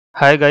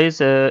Hi guys,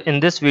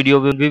 in this video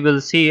we will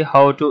see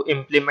how to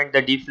implement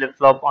the D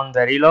flip-flop on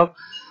Verilog.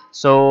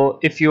 So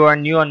if you are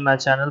new on my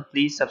channel,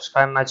 please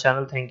subscribe my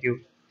channel. Thank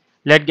you.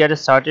 Let's get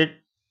started.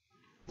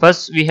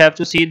 First we have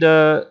to see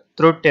the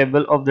truth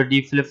table of the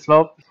D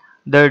flip-flop.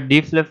 The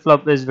D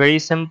flip-flop is very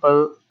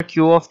simple.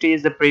 Q of t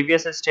is the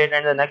previous state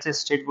and the next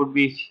state would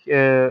be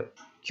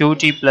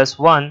qt plus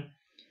 1.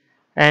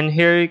 And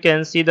here you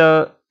can see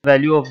the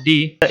value of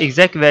D. The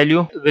exact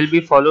value will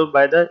be followed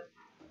by the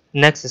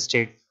next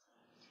state.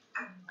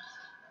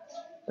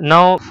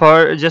 Now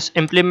for just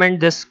implement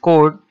this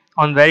code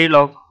on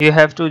Verilog, you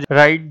have to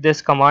write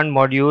this command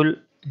module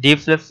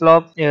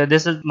D-FLIPFLOP.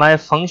 This is my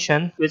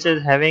function which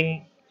is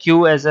having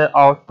Q as an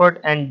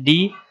output and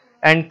D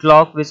and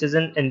clock which is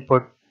an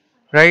input,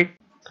 right?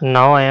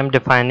 Now I am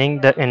defining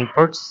the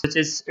inputs which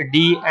is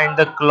D and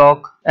the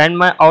clock, and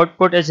my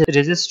output is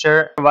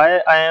register.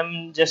 Why I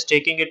am just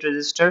taking it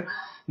register?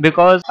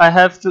 Because I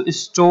have to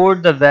store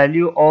the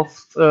value of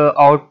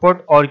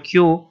output or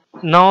Q.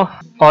 Now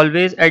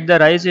always at the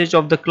rise edge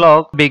of the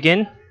clock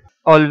begin,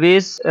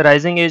 always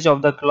rising edge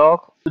of the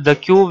clock, the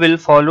Q will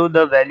follow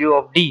the value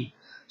of D.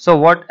 So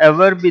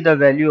whatever be the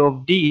value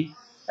of D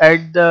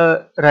at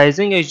the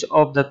rising edge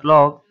of the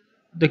clock,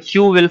 the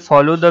Q will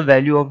follow the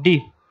value of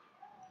D.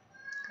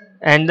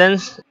 And then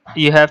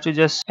you have to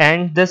just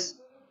end this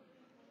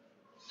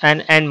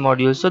and end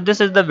module. So this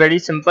is the very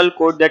simple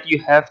code that you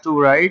have to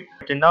write,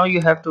 and now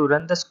you have to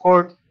run this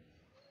code.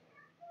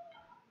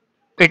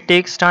 It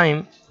takes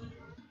time.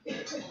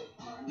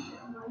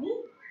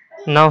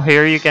 Now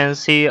here you can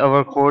see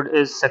our code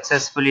is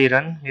successfully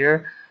run.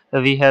 Here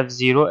we have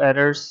 0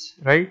 errors,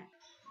 right?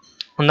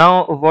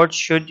 Now what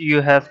should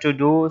you have to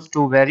do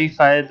to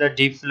verify the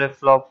D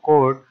flip-flop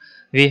code?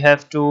 We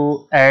have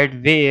to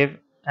add wave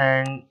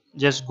and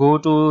just go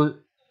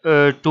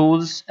to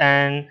tools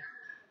and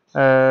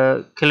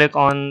click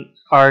on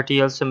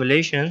RTL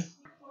simulation.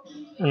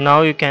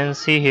 Now you can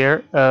see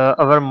here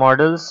our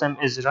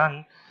Modelsim is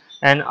run,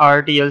 and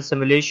RTL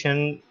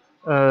simulation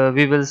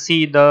we will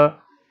see the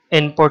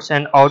inputs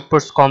and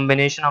outputs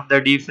combination of the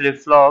D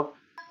flip-flop.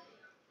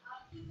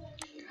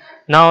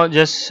 Now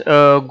just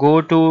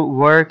go to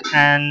work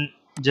and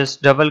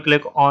just double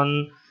click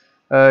on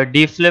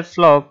D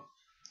flip-flop.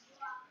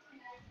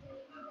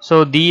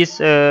 So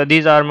these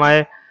are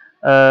my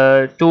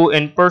two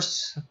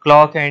inputs,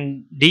 clock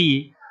and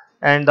D,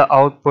 and the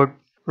output.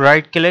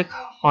 Right click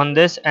on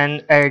this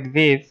and add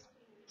wave.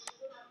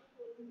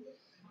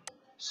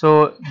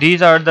 So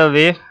these are the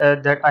wave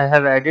that I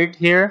have added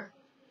here.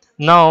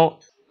 Now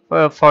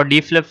for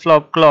D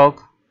flip-flop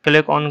clock,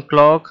 click on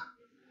clock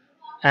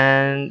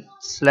and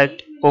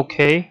select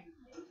OK,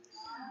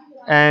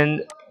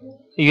 and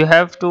you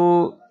have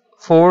to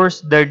force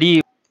the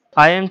D.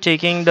 I am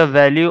taking the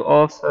value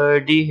of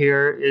D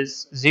here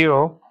is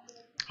 0.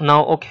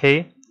 Now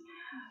OK,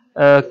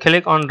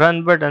 click on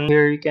run button.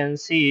 Here you can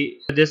see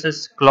this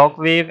is clock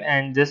wave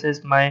and this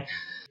is my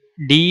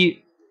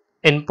D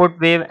input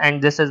wave and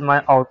this is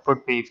my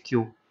output wave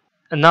Q.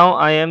 Now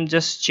I am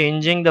just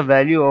changing the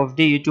value of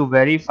D to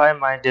verify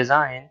my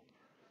design.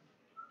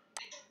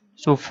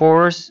 So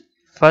force,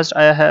 first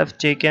I have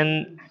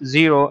taken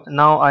 0,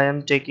 now I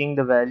am taking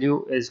the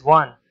value is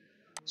 1.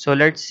 So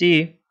let's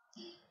see,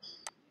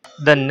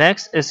 the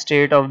next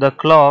state of the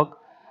clock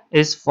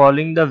is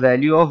following the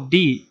value of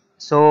D.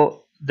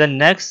 So the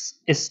next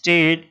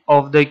state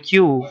of the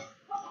Q,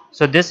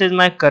 so this is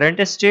my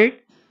current state.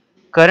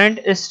 Current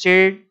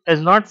state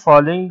is not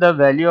following the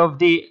value of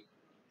D,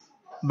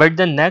 but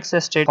the next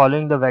state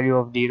following the value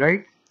of D,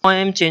 right? Now I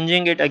am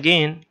changing it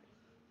again.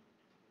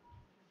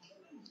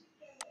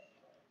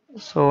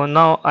 So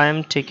now I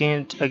am taking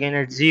it again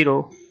at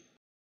 0.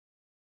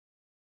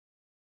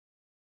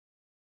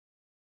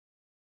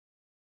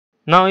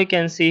 Now you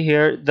can see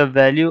here the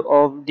value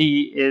of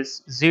D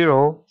is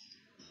 0.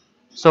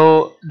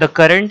 So the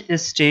current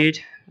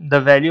state, the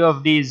value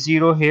of D is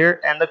 0 here,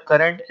 and the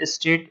current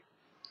state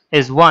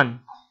is 1.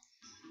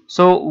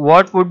 So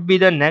what would be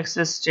the next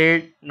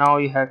state? Now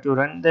you have to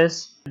run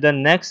this. The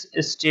next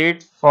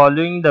state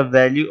following the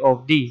value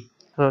of D.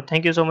 So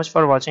thank you so much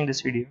for watching this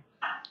video.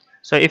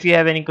 So if you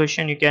have any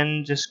question, you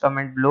can just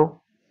comment below.